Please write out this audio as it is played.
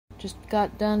Just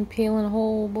got done peeling a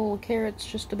whole bowl of carrots,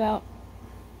 just about.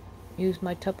 Use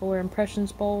my Tupperware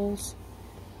impressions bowls.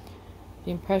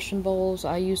 The impression bowls,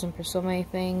 I use them for so many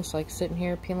things, like sitting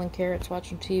here peeling carrots,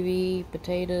 watching TV,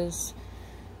 potatoes.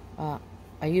 I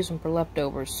use them for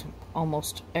leftovers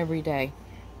almost every day.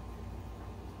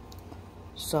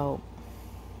 So,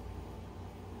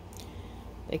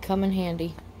 they come in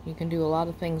handy. You can do a lot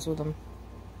of things with them.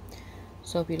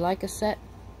 So if you'd like a set,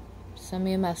 send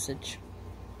me a message.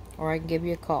 Or I can give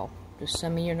you a call. Just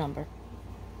send me your number.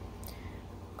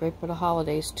 Great for the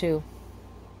holidays too.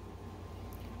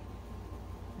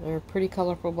 They're pretty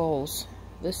colorful bowls.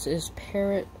 This is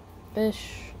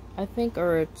Parrotfish, I think,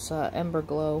 or it's Ember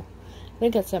Glow. I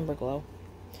think that's Ember Glow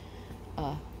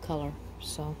color.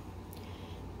 So,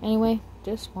 anyway,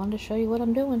 just wanted to show you what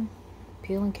I'm doing.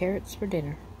 Peeling carrots for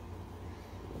dinner.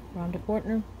 Rhonda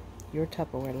Fortner, your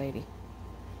Tupperware lady.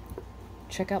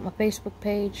 Check out my Facebook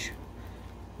page,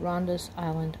 Rhonda's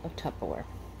Island of Tupperware.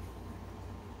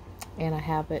 And I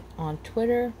have it on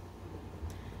Twitter.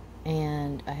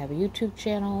 And I have a YouTube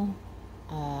channel.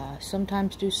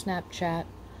 Sometimes do Snapchat.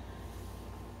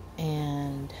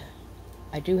 And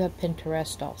I do have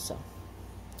Pinterest also.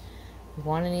 If you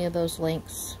want any of those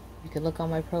links, you can look on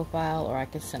my profile or I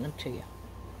can send them to you.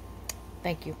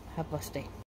 Thank you. Have a blessed day.